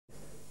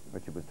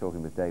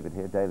talking with David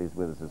here. Daly's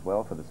with us as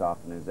well for this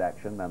afternoon's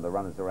action, and the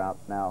runners are out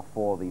now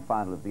for the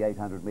final of the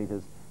 800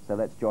 metres. So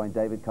let's join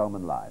David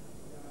Coleman live.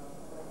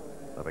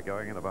 They'll be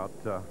going in about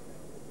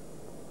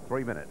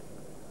 3 minutes.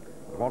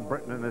 One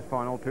Briton in this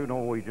final, 2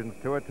 Norwegians,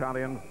 2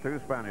 Italians, 2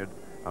 Spaniards,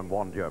 and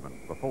 1 German.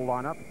 The full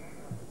lineup,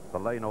 the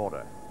lane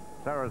order: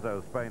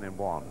 Cerezo, Spain in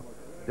 1,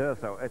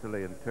 Cerezo,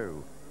 Italy in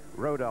 2,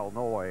 Rodal,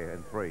 Norway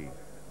in 3,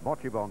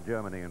 Motchebon,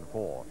 Germany in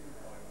 4,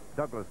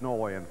 Douglas,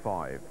 Norway in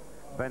 5,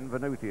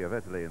 Benvenuti of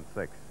Italy in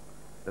 6,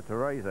 the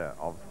Teresa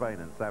of Spain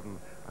in 7,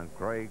 and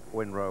Craig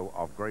Winrow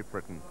of Great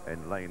Britain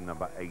in lane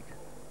number 8.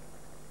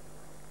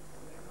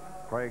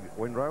 Craig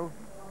Winrow,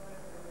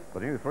 the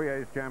new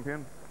 3A's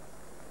champion,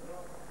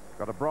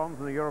 got a bronze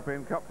in the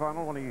European Cup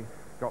final when he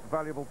got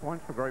valuable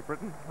points for Great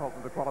Britain, helped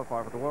them to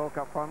qualify for the World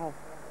Cup final,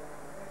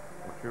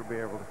 which you'll be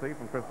able to see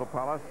from Crystal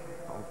Palace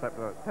on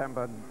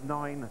September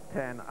 9,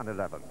 10 and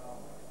 11.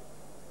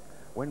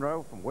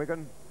 Winrow from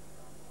Wigan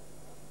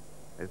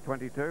is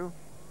 22,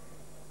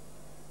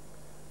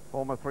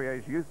 former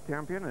 3A's youth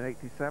champion in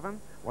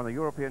 87, won the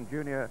European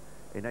Junior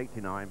in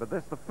 89, but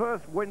this is the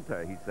first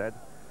winter, he said,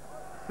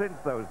 since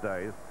those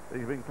days that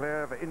he's been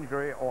clear of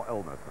injury or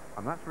illness,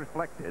 and that's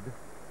reflected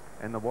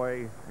in the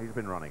way he's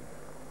been running.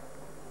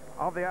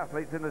 Of the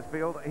athletes in this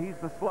field, he's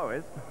the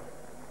slowest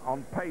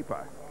on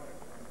paper,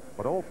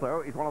 but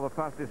also he's one of the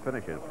fastest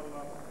finishers.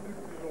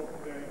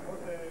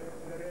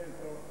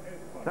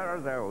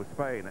 Cerezo,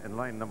 Spain in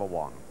lane number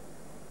 1.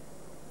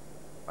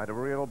 Had a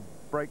real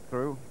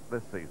breakthrough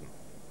this season.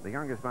 The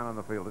youngest man on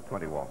the field at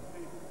 21.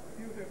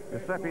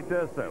 Giuseppe,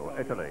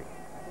 Italy.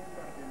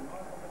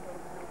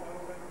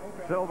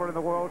 Silver in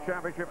the World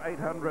Championship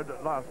 800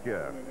 last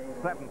year.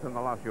 7th in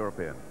the last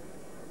European.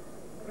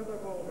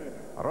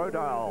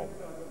 Rodal,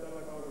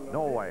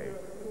 Norway.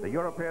 The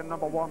European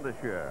number 1 this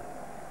year.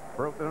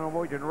 Broke the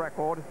Norwegian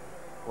record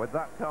with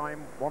that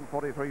time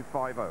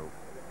 1:43.50.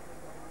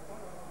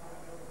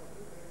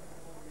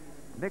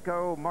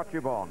 Nico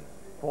Motchebon,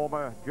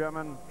 former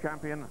German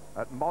champion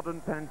at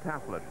modern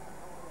pentathlon.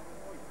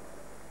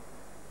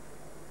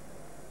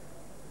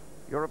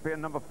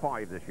 European number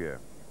 5 this year.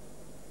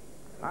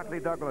 Atle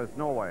Douglas,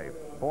 Norway,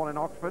 born in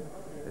Oxford,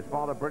 his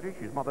father British,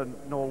 his mother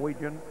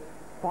Norwegian,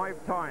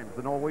 5 times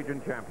the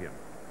Norwegian champion,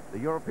 the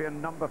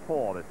European number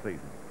 4 this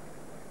season.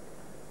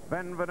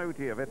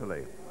 Benvenuti of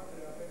Italy.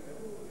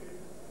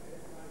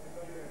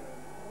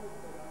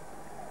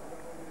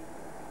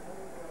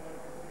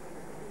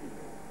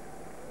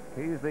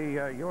 He's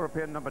the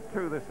European number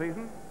 2 this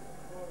season.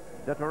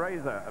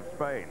 Teresa of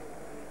Spain.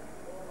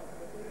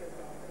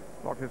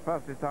 Got his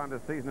fastest time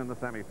this season in the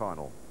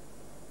semi-final.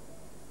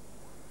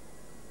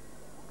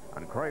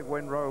 And Craig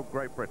Winrow,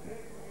 Great Britain.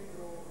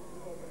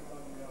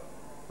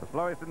 The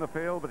slowest in the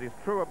field, but his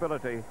true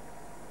ability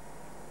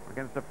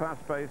against a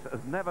fast pace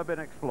has never been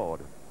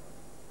explored.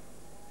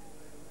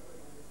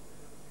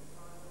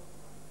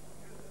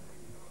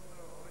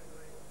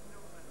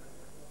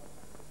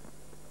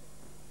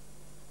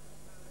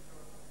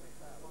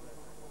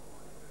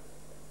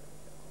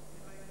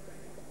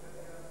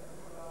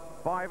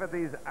 Five of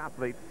these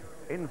athletes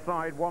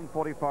inside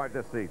 1:45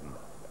 this season.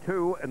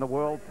 2 in the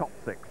world top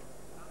 6.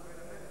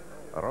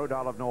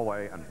 Rodal of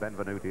Norway and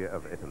Benvenuti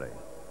of Italy.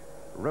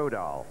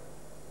 Rodal,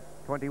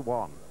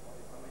 21.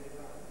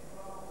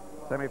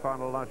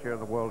 Semi-final last year of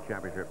the World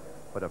Championship,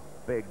 but a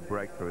big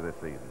breakthrough this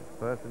season.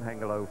 First in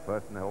Hengelo,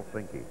 first in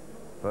Helsinki,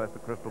 first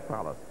at Crystal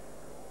Palace.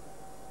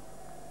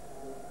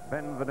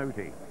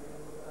 Benvenuti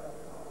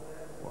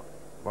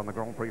won the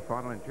Grand Prix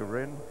final in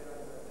Turin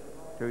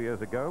 2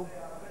 years ago.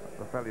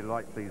 A fairly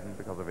light season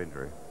because of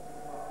injury.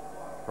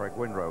 Craig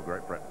Winrow,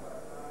 Great Britain.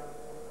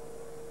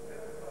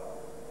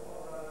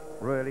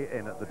 Really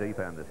in at the deep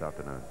end this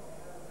afternoon.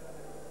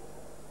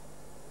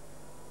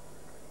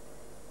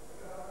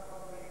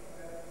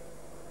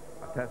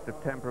 A test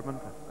of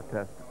temperament, a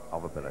test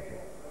of ability.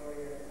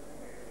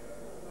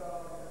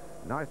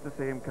 Nice to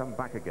see him come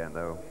back again,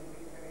 though,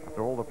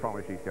 after all the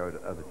promise he showed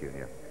as a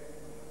junior.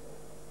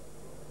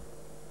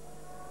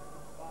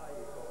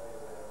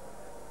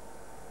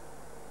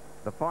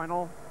 The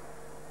final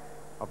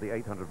of the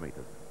 800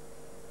 metres.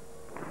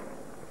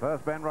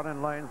 First men run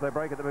in lanes, they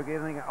break at the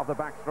beginning of the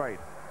back straight.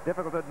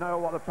 Difficult to know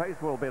what the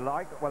pace will be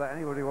like, whether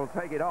anybody will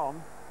take it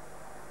on.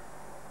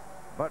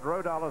 But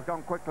Rodal has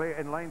gone quickly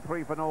in lane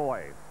 3 for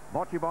Norway.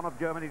 Motchebon of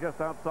Germany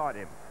just outside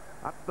him.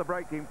 That's the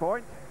breaking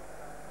point.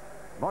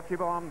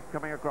 Motchebon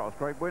coming across.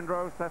 Craig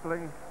Winrow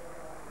settling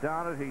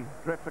down as he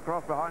drifts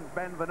across behind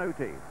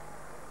Benvenuti.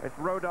 It's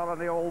Rodal in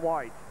the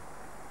all-white.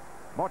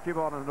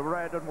 Motchebon in the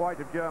red and white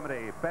of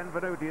Germany.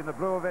 Benvenuti in the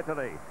blue of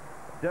Italy.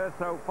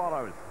 Cerezo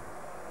follows.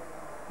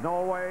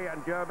 Norway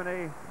and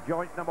Germany,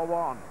 joint number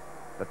 1.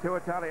 The 2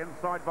 Italians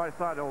side by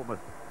side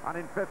almost. And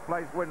in 5th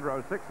place,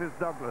 Winrow. 6 is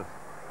Douglas.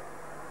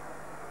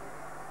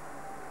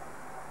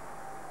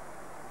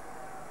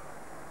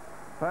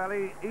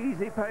 Fairly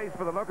easy pace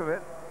for the look of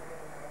it.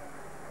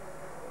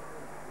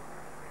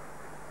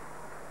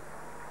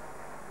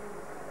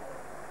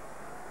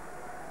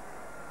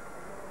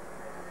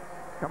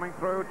 Coming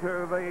through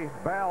to the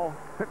bell,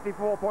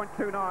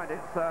 54.29.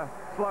 It's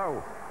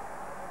slow.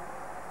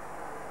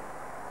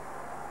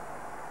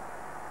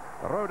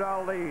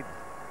 Rodal leads.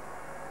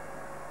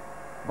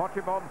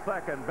 Motchebon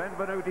second,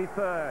 Benvenuti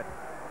third,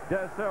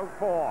 Cerezo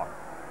fourth.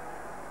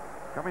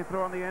 Coming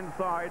through on the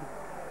inside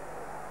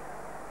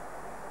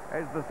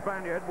is the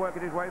Spaniard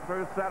working his way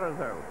through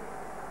Cerezo.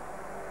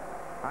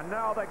 And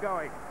now they're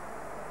going.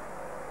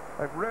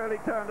 They've really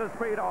turned the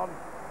speed on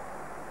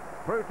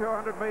through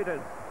 200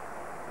 metres.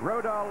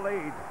 Rodal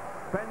leads.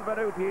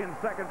 Benvenuti in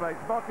second place.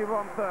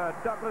 Motchebon third.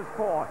 Douglas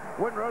fourth.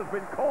 Winrow's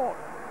been caught.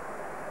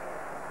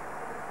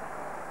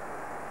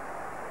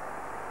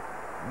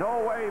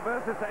 Norway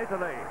versus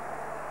Italy.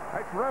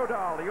 It's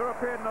Rodal, the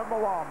European number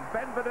one.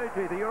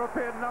 Benvenuti, the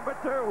European number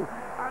two.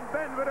 And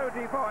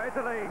Benvenuti for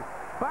Italy.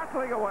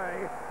 Battling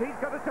away. He's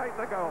going to take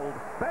the gold.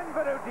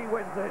 Benvenuti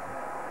wins it.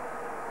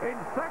 In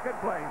second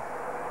place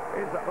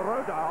is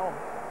Rodal.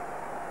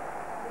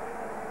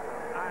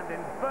 And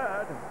in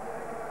third,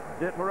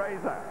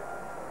 Teresa.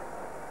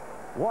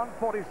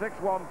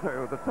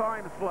 1:46.12. The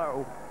time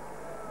slow.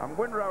 And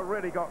Winrow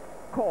really got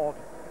caught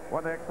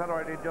when they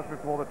accelerated just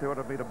before the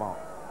 200-metre mark.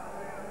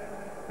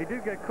 He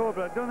did get caught,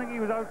 but I don't think he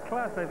was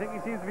outclassed. I think he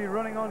seems to be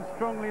running on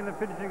strongly in the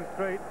finishing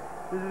straight.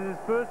 This is his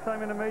first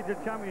time in a major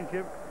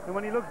championship, and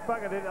when he looks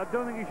back at it, I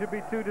don't think he should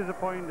be too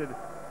disappointed.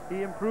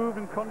 He improved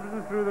in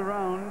confidence through the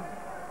rounds,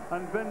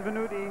 and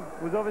Benvenuti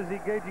was obviously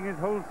gauging his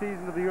whole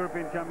season of the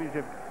European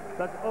Championship.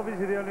 That's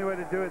obviously the only way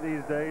to do it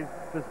these days.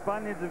 The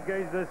Spaniards have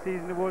gauged their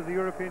season towards the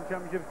European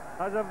Championship,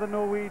 as have the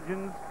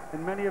Norwegians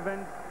in many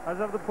events, as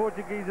have the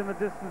Portuguese in the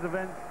distance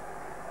events.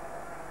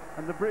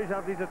 And the British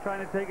athletes are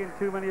trying to take in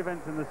too many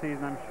events in the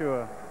season, I'm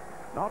sure.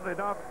 Not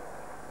enough.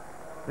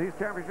 These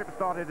championships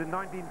started in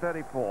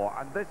 1934,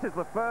 and this is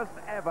the first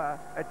ever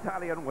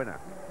Italian winner.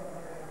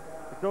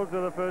 It's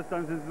also the first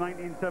time since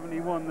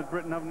 1971 that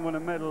Britain haven't won a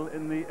medal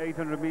in the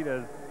 800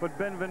 metres. But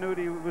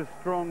Benvenuti was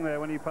strong there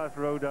when he passed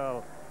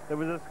Rodal. There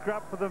was a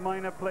scrap for the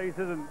minor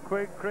places, and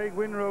Craig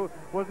Winrow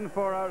wasn't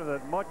far out of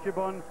it.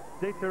 Motchebon,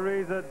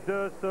 Teresa,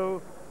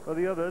 Cerezo are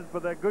the others,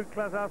 but they're good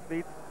class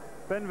athletes.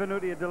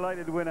 Benvenuti, a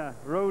delighted winner.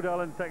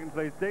 Rodal in second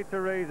place.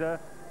 Teresa,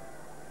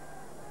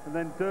 and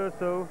then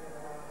Cerezo,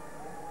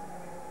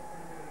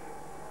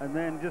 and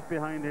then just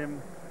behind him,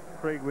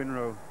 Craig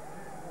Winrow.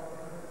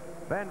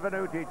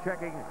 Benvenuti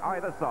checking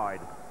either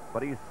side,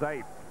 but he's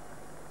safe.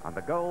 And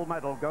the gold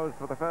medal goes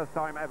for the first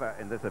time ever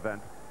in this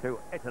event to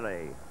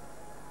Italy.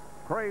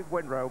 Craig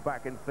Winrow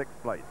back in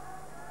sixth place.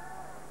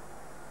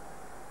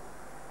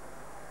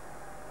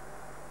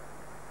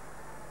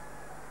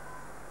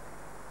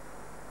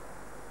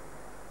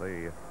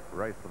 The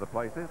race for the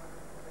places.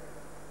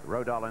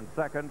 Rodal in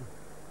second,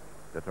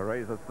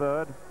 Teresa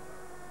third.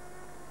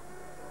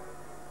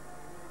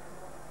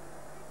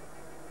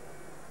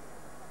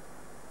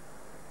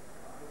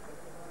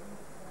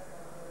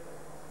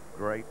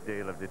 Great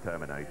deal of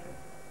determination.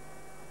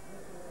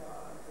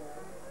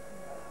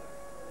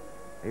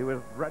 He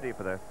was ready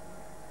for this.